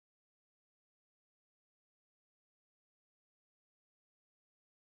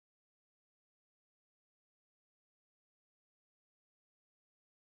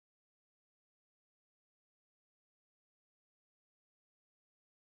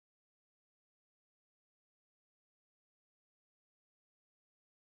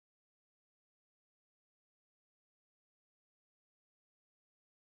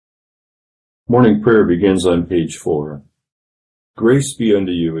Morning prayer begins on page 4. Grace be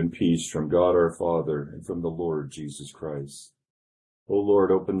unto you and peace from God our Father and from the Lord Jesus Christ. O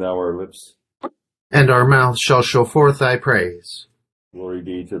Lord, open thou our lips, and our mouths shall show forth thy praise. Glory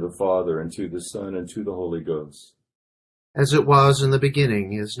be to the Father, and to the Son, and to the Holy Ghost. As it was in the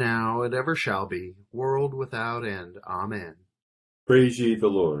beginning, is now, and ever shall be, world without end. Amen. Praise ye the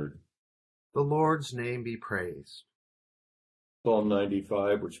Lord. The Lord's name be praised. Psalm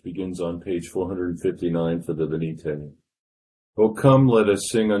 95, which begins on page 459 for the Venite. O come, let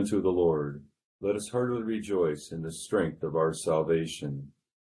us sing unto the Lord. Let us heartily rejoice in the strength of our salvation.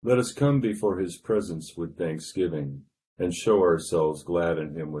 Let us come before his presence with thanksgiving, and show ourselves glad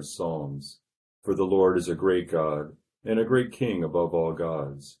in him with psalms. For the Lord is a great God, and a great King above all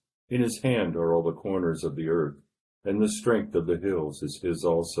gods. In his hand are all the corners of the earth, and the strength of the hills is his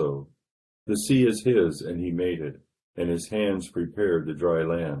also. The sea is his, and he made it, and his hands prepared the dry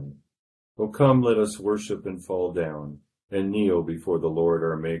land. O come, let us worship and fall down, and kneel before the Lord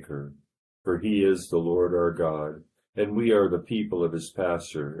our Maker. For he is the Lord our God, and we are the people of his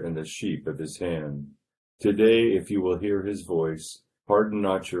pasture, and the sheep of his hand. Today, if you will hear his voice, harden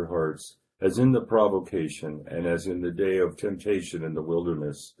not your hearts, as in the provocation, and as in the day of temptation in the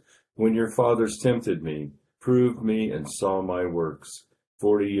wilderness, when your fathers tempted me, proved me, and saw my works.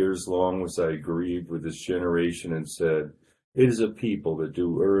 40 years long was I grieved with this generation, and said, It is a people that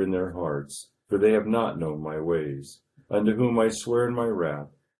do err in their hearts, for they have not known my ways, unto whom I swear in my wrath,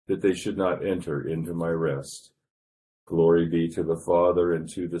 that they should not enter into my rest. Glory be to the Father, and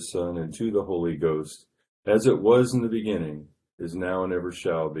to the Son, and to the Holy Ghost, as it was in the beginning, is now, and ever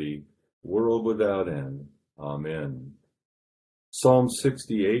shall be, world without end. Amen. Psalm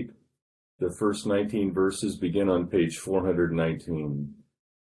 68, the first 19 verses begin on page 419.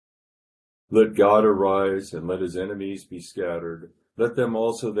 Let God arise, and let his enemies be scattered. Let them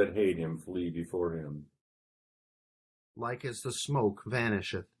also that hate him flee before him. Like as the smoke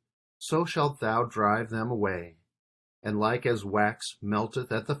vanisheth, so shalt thou drive them away. And like as wax melteth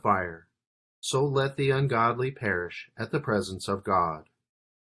at the fire, so let the ungodly perish at the presence of God.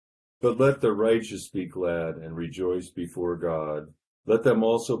 But let the righteous be glad and rejoice before God. Let them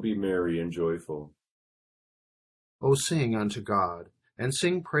also be merry and joyful. O sing unto God, and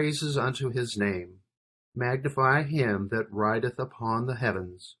sing praises unto his name. Magnify him that rideth upon the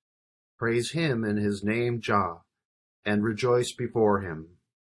heavens. Praise him in his name Jah, and rejoice before him.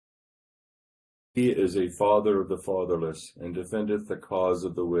 He is a father of the fatherless, and defendeth the cause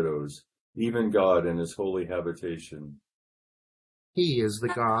of the widows, even God in his holy habitation. He is the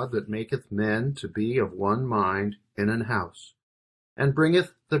God that maketh men to be of one mind in an house, and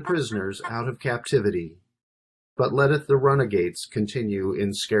bringeth the prisoners out of captivity, but letteth the runagates continue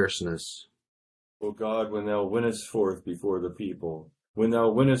in scarceness. O God, when thou winnest forth before the people, when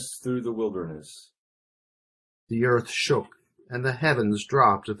thou winnest through the wilderness. The earth shook, and the heavens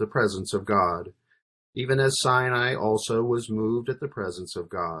dropped at the presence of God, even as Sinai also was moved at the presence of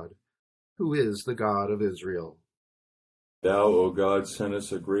God, who is the God of Israel. Thou, O God,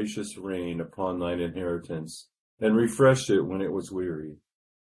 sentest a gracious rain upon thine inheritance, and refreshed it when it was weary.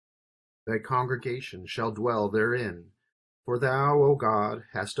 Thy congregation shall dwell therein, for thou, O God,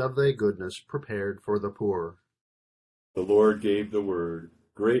 hast of thy goodness prepared for the poor. The Lord gave the word.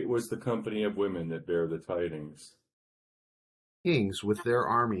 Great was the company of women that bare the tidings. Kings with their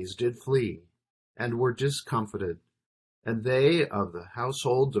armies did flee, and were discomfited, and they of the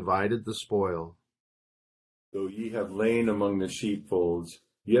household divided the spoil. Though ye have lain among the sheepfolds,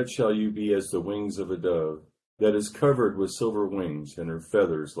 yet shall you be as the wings of a dove, that is covered with silver wings, and her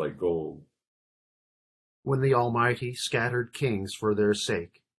feathers like gold. When the Almighty scattered kings for their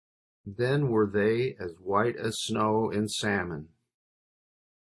sake, then were they as white as snow in salmon.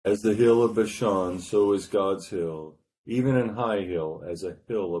 As the hill of Bashan, so is God's hill, even an high hill as a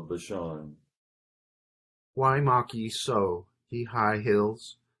hill of Bashan. Why mock ye so, ye high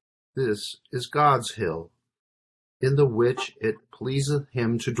hills? This is God's hill, in the which it pleaseth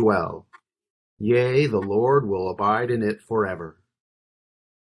him to dwell. Yea, the Lord will abide in it forever.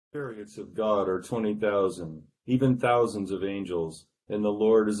 Chariots of God are 20,000, even thousands of angels, and the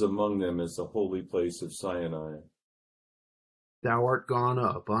Lord is among them as the holy place of Sinai. Thou art gone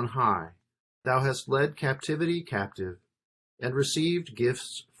up on high. Thou hast led captivity captive, and received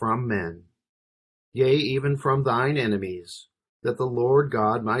gifts from men, yea, even from thine enemies, that the Lord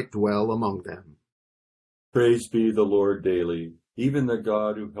God might dwell among them. Praise be the Lord daily, even the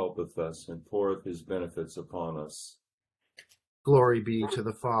God who helpeth us and poureth his benefits upon us. Glory be to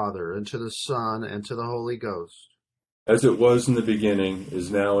the Father, and to the Son, and to the Holy Ghost. As it was in the beginning,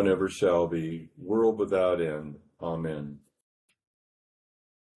 is now, and ever shall be, world without end. Amen.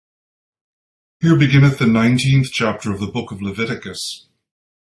 Here beginneth the 19th chapter of the book of Leviticus.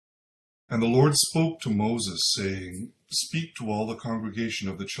 And the Lord spoke to Moses, saying, Speak to all the congregation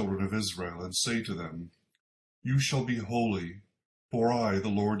of the children of Israel, and say to them, You shall be holy, for I, the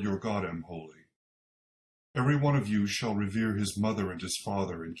Lord your God, am holy. Every one of you shall revere his mother and his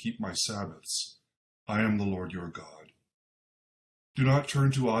father, and keep my Sabbaths. I am the Lord your God. Do not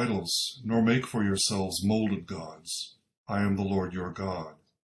turn to idols, nor make for yourselves molded gods. I am the Lord your God.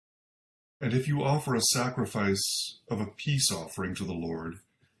 And if you offer a sacrifice of a peace offering to the Lord,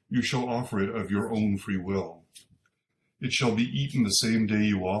 you shall offer it of your own free will. It shall be eaten the same day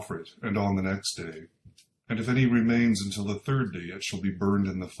you offer it, and on the next day. And if any remains until the third day, it shall be burned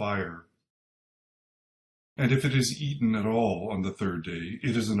in the fire. And if it is eaten at all on the third day,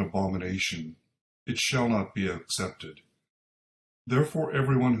 it is an abomination. It shall not be accepted. Therefore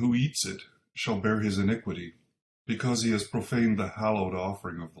everyone who eats it shall bear his iniquity, because he has profaned the hallowed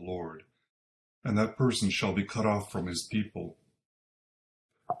offering of the Lord, and that person shall be cut off from his people.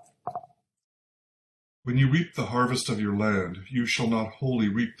 When you reap the harvest of your land, you shall not wholly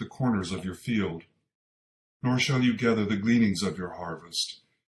reap the corners of your field, nor shall you gather the gleanings of your harvest,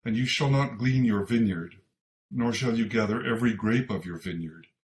 and you shall not glean your vineyard, nor shall you gather every grape of your vineyard.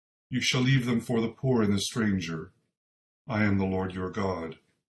 You shall leave them for the poor and the stranger. I am the Lord your God.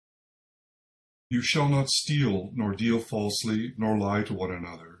 You shall not steal, nor deal falsely, nor lie to one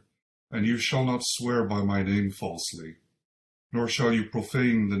another, and you shall not swear by my name falsely, nor shall you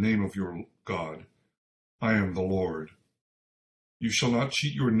profane the name of your God. I am the Lord. You shall not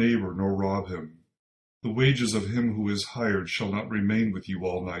cheat your neighbor, nor rob him. The wages of him who is hired shall not remain with you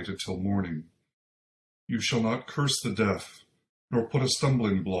all night until morning. You shall not curse the deaf, nor put a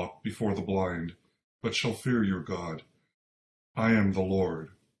stumbling block before the blind, but shall fear your God. I am the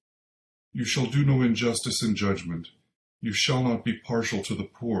Lord. You shall do no injustice in judgment. You shall not be partial to the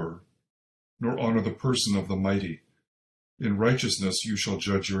poor, nor honor the person of the mighty. In righteousness you shall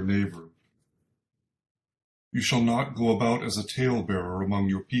judge your neighbor. You shall not go about as a talebearer among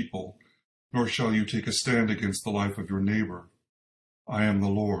your people, nor shall you take a stand against the life of your neighbor. I am the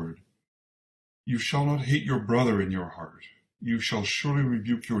Lord. You shall not hate your brother in your heart. You shall surely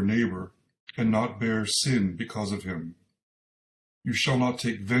rebuke your neighbor, and not bear sin because of him. You shall not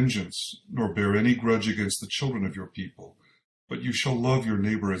take vengeance, nor bear any grudge against the children of your people, but you shall love your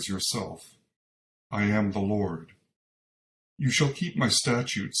neighbor as yourself. I am the Lord. You shall keep my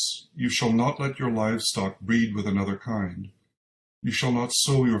statutes. You shall not let your livestock breed with another kind. You shall not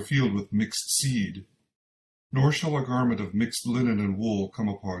sow your field with mixed seed, nor shall a garment of mixed linen and wool come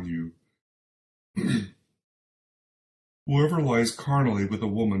upon you. Whoever lies carnally with a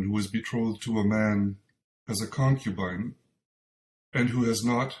woman who is betrothed to a man as a concubine, and who has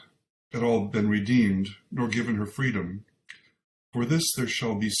not at all been redeemed, nor given her freedom, for this there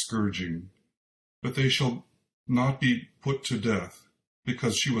shall be scourging, but they shall not be put to death,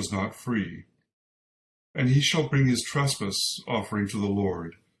 because she was not free. And he shall bring his trespass offering to the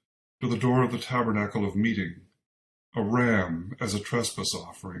Lord, to the door of the tabernacle of meeting, a ram as a trespass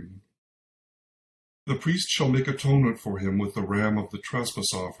offering. The priest shall make atonement for him with the ram of the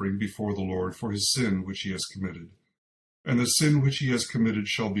trespass offering before the Lord for his sin which he has committed, and the sin which he has committed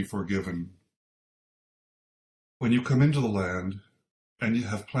shall be forgiven. When you come into the land, and you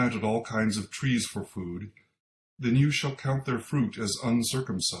have planted all kinds of trees for food, then you shall count their fruit as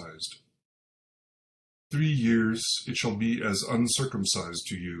uncircumcised. 3 years it shall be as uncircumcised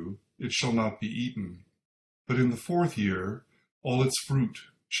to you, it shall not be eaten. But in the 4th year all its fruit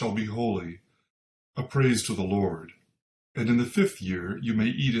shall be holy, a praise to the Lord. And in the 5th year you may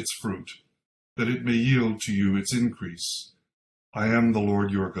eat its fruit, that it may yield to you its increase. I am the Lord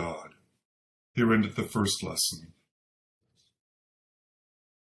your God. Here endeth the first lesson.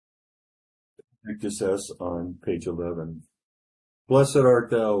 Practice S on page 11. Blessed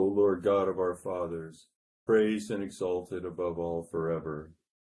art thou, O Lord God of our fathers, praised and exalted above all forever.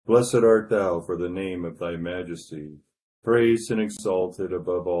 Blessed art thou for the name of thy majesty, praised and exalted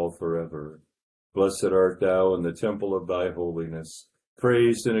above all forever. Blessed art thou in the temple of thy holiness,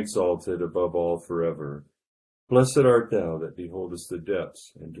 praised and exalted above all forever. Blessed art thou that beholdest the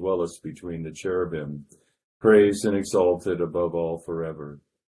depths and dwellest between the cherubim, praised and exalted above all forever.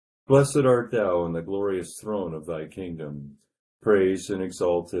 Blessed art thou in the glorious throne of thy kingdom, praised and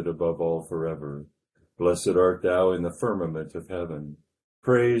exalted above all forever. Blessed art thou in the firmament of heaven,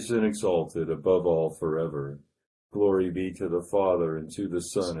 praised and exalted above all forever. Glory be to the Father, and to the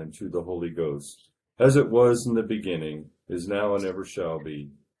Son, and to the Holy Ghost, as it was in the beginning, is now, and ever shall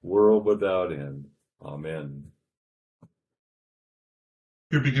be, world without end. Amen.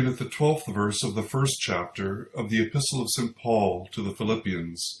 Here beginneth the 12th verse of the 1st chapter of the Epistle of St. Paul to the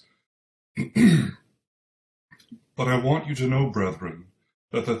Philippians. But I want you to know, brethren,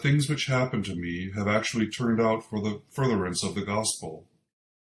 that the things which happened to me have actually turned out for the furtherance of the gospel,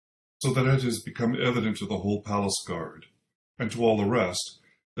 so that it has become evident to the whole palace guard, and to all the rest,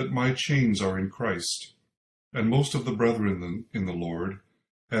 that my chains are in Christ. And most of the brethren in the Lord,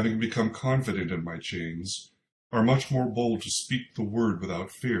 having become confident in my chains, are much more bold to speak the word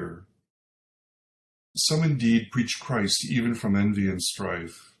without fear. Some indeed preach Christ even from envy and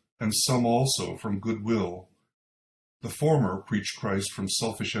strife, and some also from good will. The former preach Christ from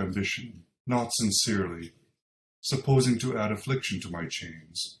selfish ambition, not sincerely, supposing to add affliction to my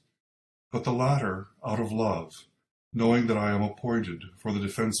chains, but the latter out of love, knowing that I am appointed for the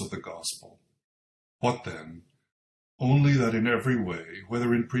defense of the gospel. What then? Only that in every way,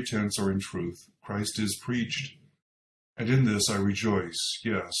 whether in pretense or in truth, Christ is preached. And in this I rejoice,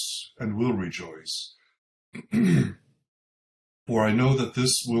 yes, and will rejoice. For I know that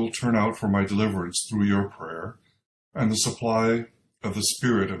this will turn out for my deliverance through your prayer, and the supply of the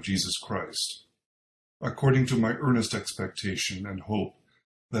Spirit of Jesus Christ, according to my earnest expectation and hope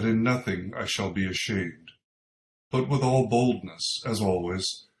that in nothing I shall be ashamed, but with all boldness, as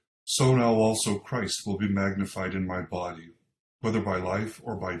always, so now also Christ will be magnified in my body, whether by life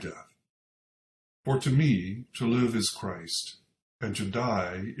or by death. For to me to live is Christ, and to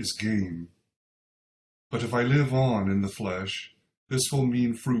die is gain. But if I live on in the flesh, this will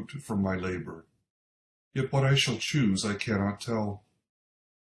mean fruit from my labor. Yet what I shall choose I cannot tell.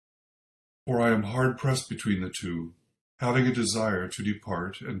 For I am hard pressed between the two, having a desire to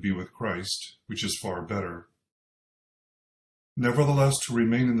depart and be with Christ, which is far better. Nevertheless, to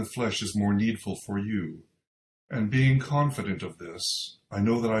remain in the flesh is more needful for you. And being confident of this, I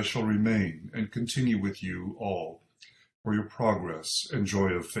know that I shall remain and continue with you all for your progress and joy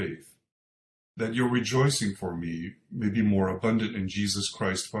of faith, that your rejoicing for me may be more abundant in Jesus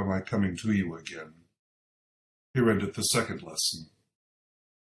Christ by my coming to you again. Here endeth the second lesson.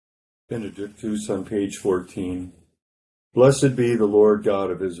 Benedictus on page 14. Blessed be the Lord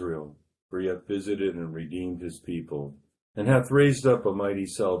God of Israel, for he hath visited and redeemed his people, and hath raised up a mighty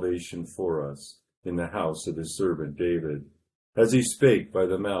salvation for us in the house of his servant David, as he spake by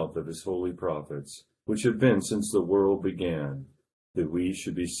the mouth of his holy prophets, which have been since the world began, that we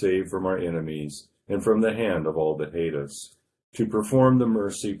should be saved from our enemies and from the hand of all that hate us, to perform the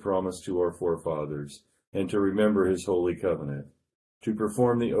mercy promised to our forefathers, and to remember his holy covenant, to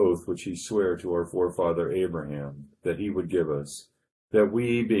perform the oath which he sware to our forefather Abraham, that he would give us, that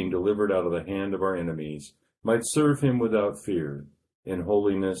we, being delivered out of the hand of our enemies, might serve him without fear, in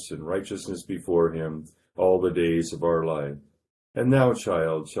holiness and righteousness before him all the days of our life. And thou,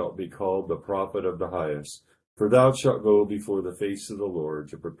 child, shalt be called the prophet of the highest, for thou shalt go before the face of the Lord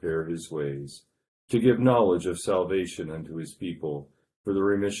to prepare his ways, to give knowledge of salvation unto his people, for the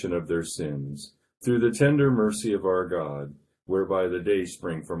remission of their sins, through the tender mercy of our God, whereby the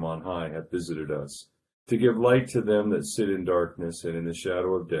dayspring from on high hath visited us, to give light to them that sit in darkness and in the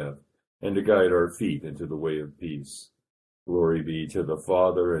shadow of death, and to guide our feet into the way of peace. Glory be to the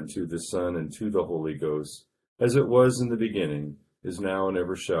Father, and to the Son, and to the Holy Ghost, as it was in the beginning, is now, and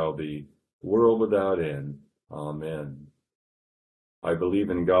ever shall be, world without end. Amen. I believe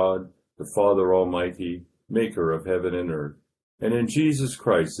in God, the Father Almighty, maker of heaven and earth, and in Jesus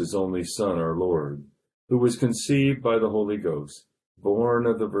Christ, his only Son, our Lord, who was conceived by the Holy Ghost, born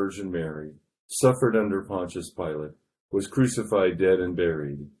of the Virgin Mary, suffered under Pontius Pilate, was crucified, dead, and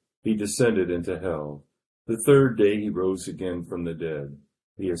buried. He descended into hell. The third day he rose again from the dead.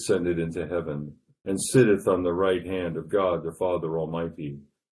 He ascended into heaven, and sitteth on the right hand of God the Father Almighty.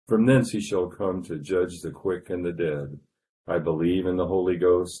 From thence he shall come to judge the quick and the dead. I believe in the Holy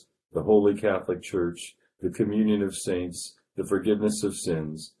Ghost, the Holy Catholic Church, the communion of saints, the forgiveness of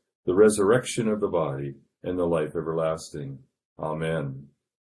sins, the resurrection of the body, and the life everlasting. Amen.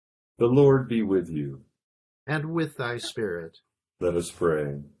 The Lord be with you. And with thy spirit. Let us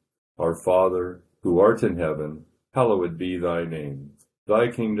pray. Our Father, who art in heaven, hallowed be thy name. Thy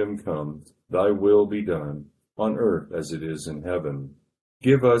kingdom come, thy will be done, on earth as it is in heaven.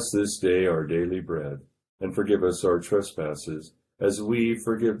 Give us this day our daily bread, and forgive us our trespasses, as we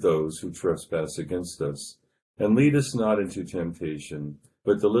forgive those who trespass against us. And lead us not into temptation,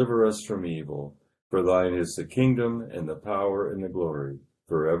 but deliver us from evil. For thine is the kingdom, and the power, and the glory,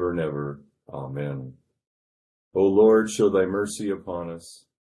 forever and ever. Amen. O Lord, show thy mercy upon us.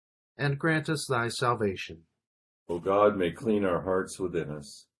 And grant us thy salvation. O God, may clean our hearts within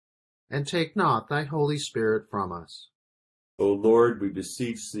us. And take not thy Holy Spirit from us. O Lord, we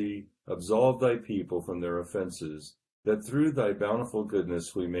beseech thee, absolve thy people from their offenses, that through thy bountiful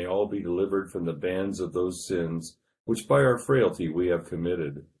goodness we may all be delivered from the bands of those sins which by our frailty we have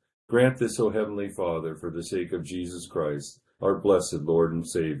committed. Grant this, O Heavenly Father, for the sake of Jesus Christ, our blessed Lord and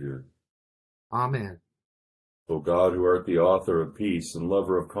Savior. Amen. O God, who art the author of peace and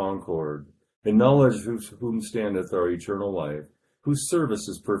lover of concord, in knowledge of whom standeth our eternal life, whose service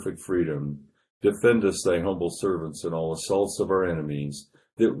is perfect freedom, defend us, thy humble servants, in all assaults of our enemies,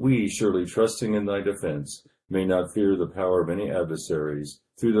 that we, surely trusting in thy defense, may not fear the power of any adversaries,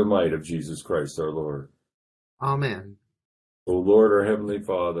 through the might of Jesus Christ our Lord. Amen. O Lord, our heavenly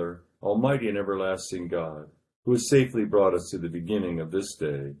Father, almighty and everlasting God, who has safely brought us to the beginning of this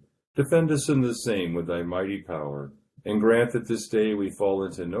day, defend us in the same with thy mighty power, and grant that this day we fall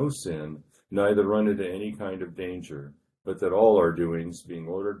into no sin, neither run into any kind of danger, but that all our doings, being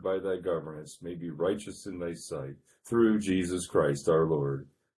ordered by thy governance, may be righteous in thy sight, through Jesus Christ our Lord.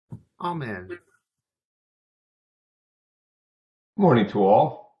 Amen. Morning to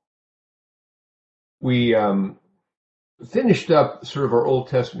all. We finished up sort of our Old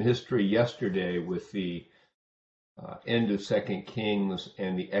Testament history yesterday with the end of 2 Kings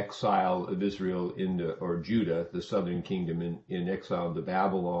and the exile of Israel or Judah, the southern kingdom, in exile into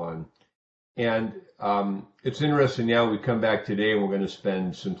Babylon. And it's interesting now we come back today and we're going to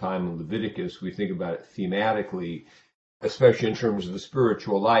spend some time in Leviticus. We think about it thematically, especially in terms of the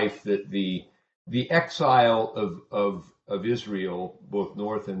spiritual life, that the exile of Israel, both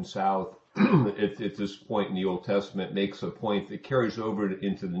north and south, at this point in the Old Testament, makes a point that carries over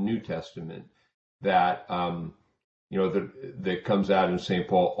into the New Testament, that that comes out in St.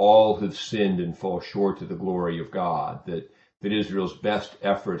 Paul, all have sinned and fall short of the glory of God, that Israel's best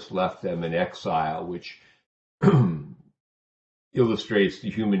efforts left them in exile, which illustrates the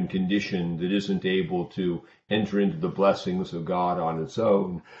human condition that isn't able to enter into the blessings of God on its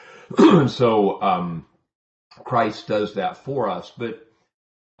own. So Christ does that for us. But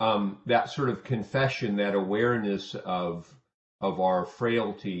that sort of confession, that awareness of our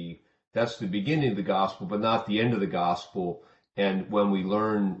frailty, that's the beginning of the gospel, but not the end of the gospel. And when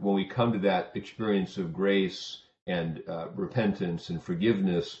we come to that experience of grace and repentance and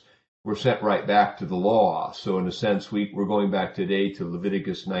forgiveness, we're sent right back to the law. So in a sense, we're going back today to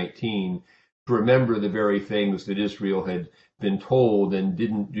Leviticus 19 to remember the very things that Israel had been told and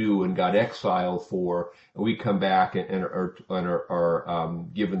didn't do and got exiled for. And we come back and are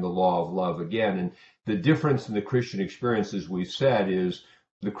given the law of love again. And the difference in the Christian experience, as we've said, is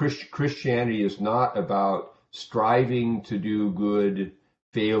the Christianity is not about striving to do good,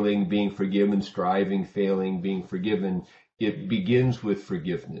 failing, being forgiven, striving, failing, being forgiven. It begins with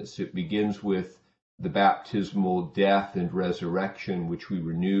forgiveness. It begins with the baptismal death and resurrection, which we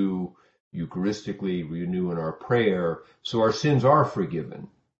renew Eucharistically, renew in our prayer. So our sins are forgiven.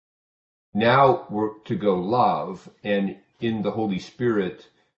 Now we're to go love, and in the Holy Spirit,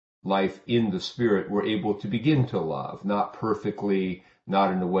 life in the Spirit, we're able to begin to love, not perfectly,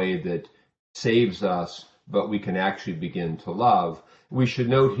 not in a way that saves us, but we can actually begin to love. We should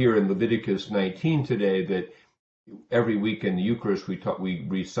note here in Leviticus 19 today that every week in the Eucharist we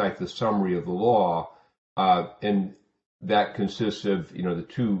recite the summary of the law, and that consists of the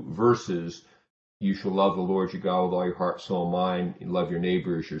two verses: "You shall love the Lord your God with all your heart, soul, and mind, and love your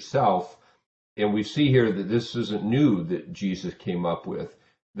neighbor as yourself." And we see here that this isn't new that Jesus came up with.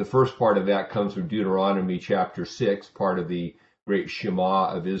 The first part of that comes from Deuteronomy chapter 6, part of the great Shema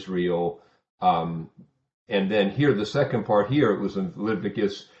of Israel. And then here, the second part here, it was in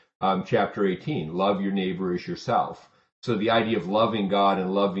Leviticus chapter 18, love your neighbor as yourself. So the idea of loving God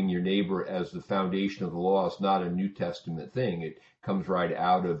and loving your neighbor as the foundation of the law is not a New Testament thing. It comes right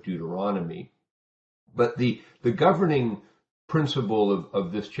out of Deuteronomy. But the governing principle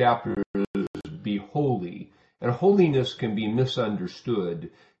of this chapter is be holy. And holiness can be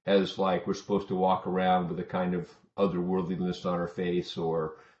misunderstood as like we're supposed to walk around with a kind of otherworldliness on our face,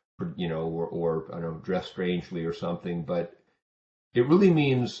 or I don't know, dress strangely or something. But it really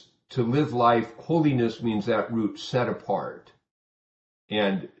means to live life. Holiness means that root, set apart.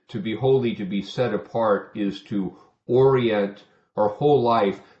 And to be holy, to be set apart, is to orient our whole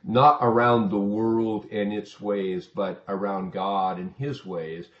life not around the world and its ways, but around God and his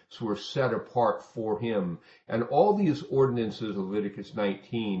ways. So we're set apart for him. And all these ordinances of Leviticus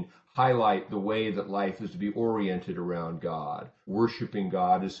 19 highlight the way that life is to be oriented around God. Worshiping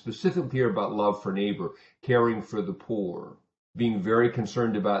God is specifically here about love for neighbor, caring for the poor, being very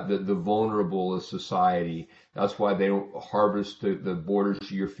concerned about the vulnerable of society. That's why they don't harvest the borders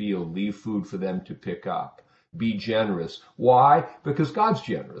of your field. Leave food for them to pick up. Be generous. Why? Because God's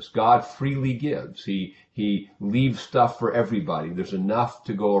generous. God freely gives. He leaves stuff for everybody. There's enough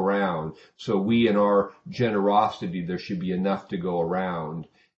to go around. So we, in our generosity, there should be enough to go around.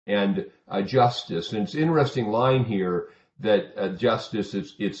 And justice. And it's an interesting line here that justice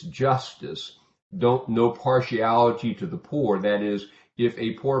it's justice. No partiality to the poor. That is, if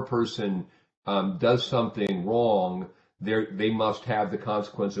a poor person does something wrong, they must have the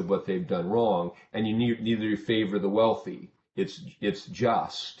consequence of what they've done wrong, and you neither favor the wealthy. It's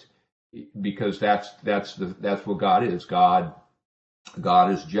just, because that's what God is. God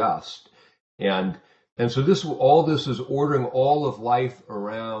is just, and so all this is ordering all of life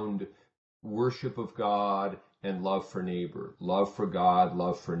around worship of God and love for neighbor, love for God,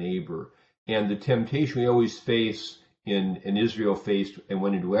 love for neighbor. And the temptation we always face in Israel faced and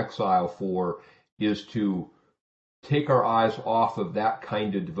went into exile for is to take our eyes off of that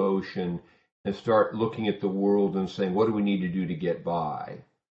kind of devotion and start looking at the world and saying, what do we need to do to get by?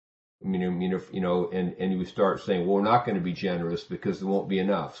 I mean, and we start saying, well, we're not going to be generous because there won't be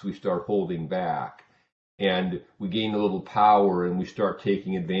enough. So we start holding back, and we gain a little power, and we start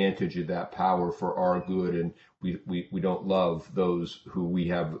taking advantage of that power for our good. And we don't love those who we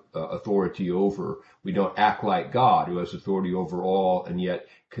have authority over. We don't act like God, who has authority over all, and yet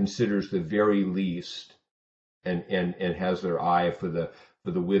considers the very least, and has their eye for the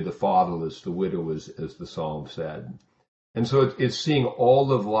fatherless, the widow, as the psalm said. And so it's seeing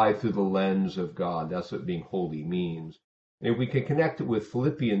all of life through the lens of God. That's what being holy means. And if we can connect it with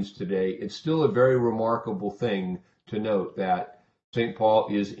Philippians today, it's still a very remarkable thing to note that St. Paul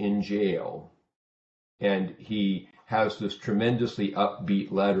is in jail, and he has this tremendously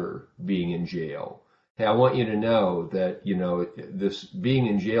upbeat letter being in jail. Hey, I want you to know that, this being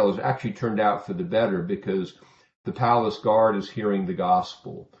in jail has actually turned out for the better, because the palace guard is hearing the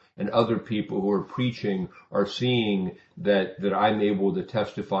gospel, and other people who are preaching are seeing that I'm able to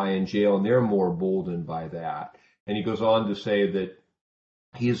testify in jail, and they're more emboldened by that. And he goes on to say that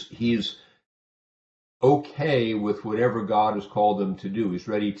he's okay with whatever God has called him to do. He's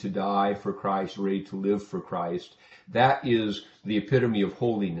ready to die for Christ, ready to live for Christ. That is the epitome of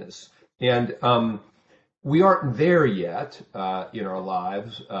holiness. And we aren't there yet in our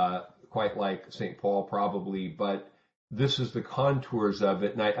lives, quite like St. Paul probably, but this is the contours of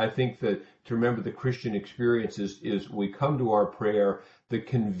it. And I think that to remember the Christian experience is we come to our prayer, the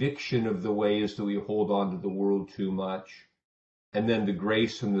conviction of the ways that we hold on to the world too much, and then the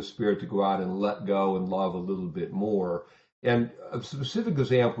grace from the Spirit to go out and let go and love a little bit more. And a specific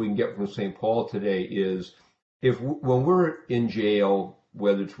example we can get from St. Paul today is when we're in jail,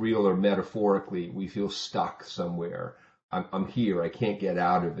 whether it's real or metaphorically, we feel stuck somewhere. I'm here, I can't get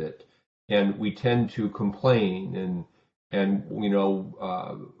out of it. And we tend to complain and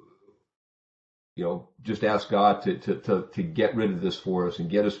just ask God to get rid of this for us and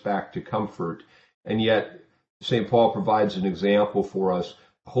get us back to comfort. And yet St. Paul provides an example for us.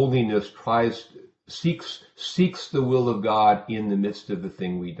 Holiness seeks the will of God in the midst of the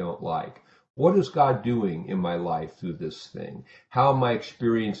thing we don't like. What is God doing in my life through this thing? How am I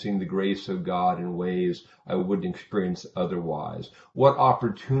experiencing the grace of God in ways I wouldn't experience otherwise? What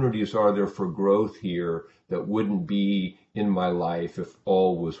opportunities are there for growth here that wouldn't be in my life if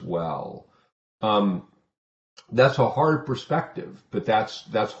all was well? That's a hard perspective, but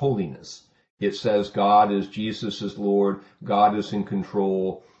that's holiness. It says God is, Jesus is Lord, God is in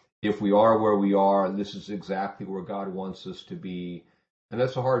control. If we are where we are, this is exactly where God wants us to be. And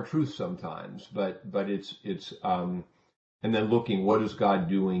that's a hard truth sometimes, but it's and then looking, what is God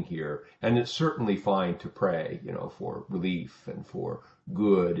doing here? And it's certainly fine to pray, for relief and for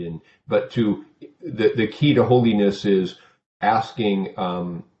good, but the key to holiness is asking,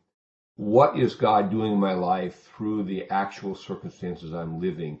 what is God doing in my life through the actual circumstances I'm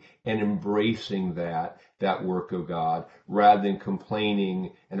living, and embracing that work of God, rather than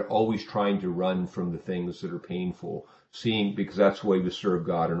complaining and always trying to run from the things that are painful, because that's the way we serve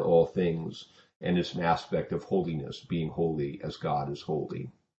God in all things. And it's an aspect of holiness, being holy as God is holy.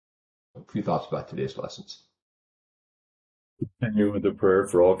 A few thoughts about today's lessons. Continue with the prayer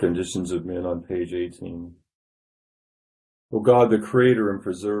for all conditions of men on page 18. O God, the creator and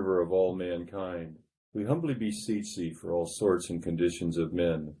preserver of all mankind, we humbly beseech thee for all sorts and conditions of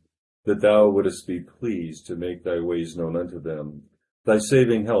men, that thou wouldest be pleased to make thy ways known unto them, thy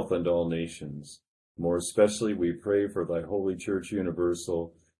saving health unto all nations. More especially we pray for thy holy Church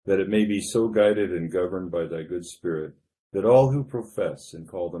universal, that it may be so guided and governed by thy good Spirit, that all who profess and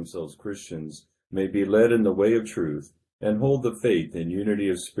call themselves Christians may be led in the way of truth, and hold the faith in unity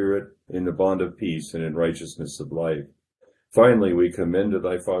of spirit, in the bond of peace, and in righteousness of life. Finally, we commend to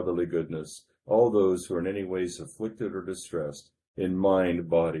thy fatherly goodness all those who are in any ways afflicted or distressed, in mind,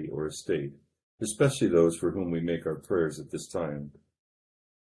 body, or estate, especially those for whom we make our prayers at this time.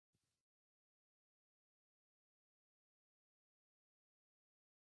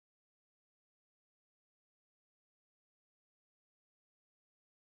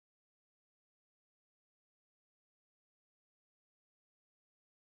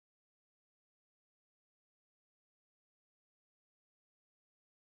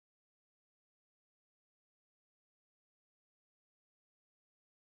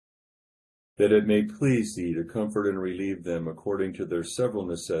 that it may please thee to comfort and relieve them according to their several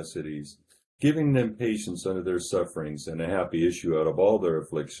necessities, giving them patience under their sufferings and a happy issue out of all their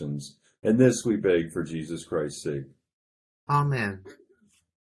afflictions. And this we beg for Jesus Christ's sake. Amen.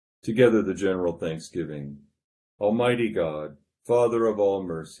 Together the general thanksgiving. Almighty God, Father of all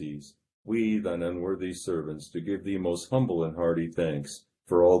mercies, we, thine unworthy servants, do give thee most humble and hearty thanks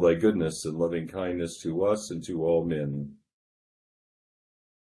for all thy goodness and loving kindness to us and to all men.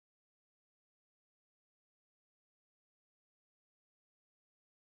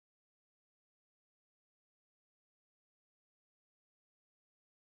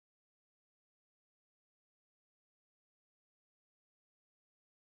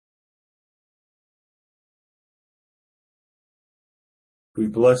 We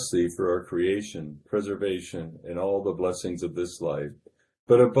bless thee for our creation, preservation, and all the blessings of this life,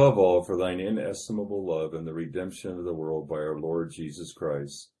 but above all for thine inestimable love and the redemption of the world by our Lord Jesus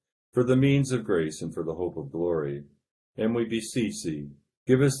Christ, for the means of grace and for the hope of glory. And we beseech thee,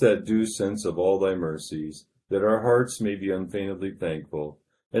 give us that due sense of all thy mercies, that our hearts may be unfeignedly thankful,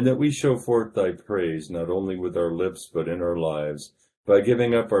 and that we show forth thy praise not only with our lips but in our lives, by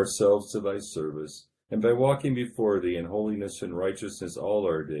giving up ourselves to thy service, and by walking before thee in holiness and righteousness all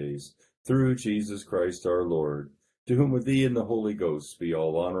our days, through Jesus Christ our Lord, to whom with thee and the Holy Ghost be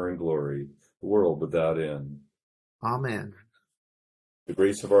all honor and glory, world without end. Amen. The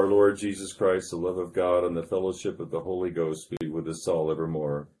grace of our Lord Jesus Christ, the love of God, and the fellowship of the Holy Ghost be with us all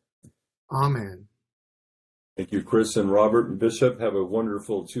evermore. Amen. Thank you, Chris and Robert and Bishop. Have a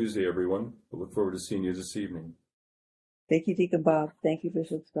wonderful Tuesday, everyone. I look forward to seeing you this evening. Thank you, Deacon Bob. Thank you,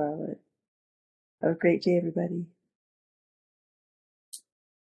 Bishop Scarlett. Have a great day, everybody.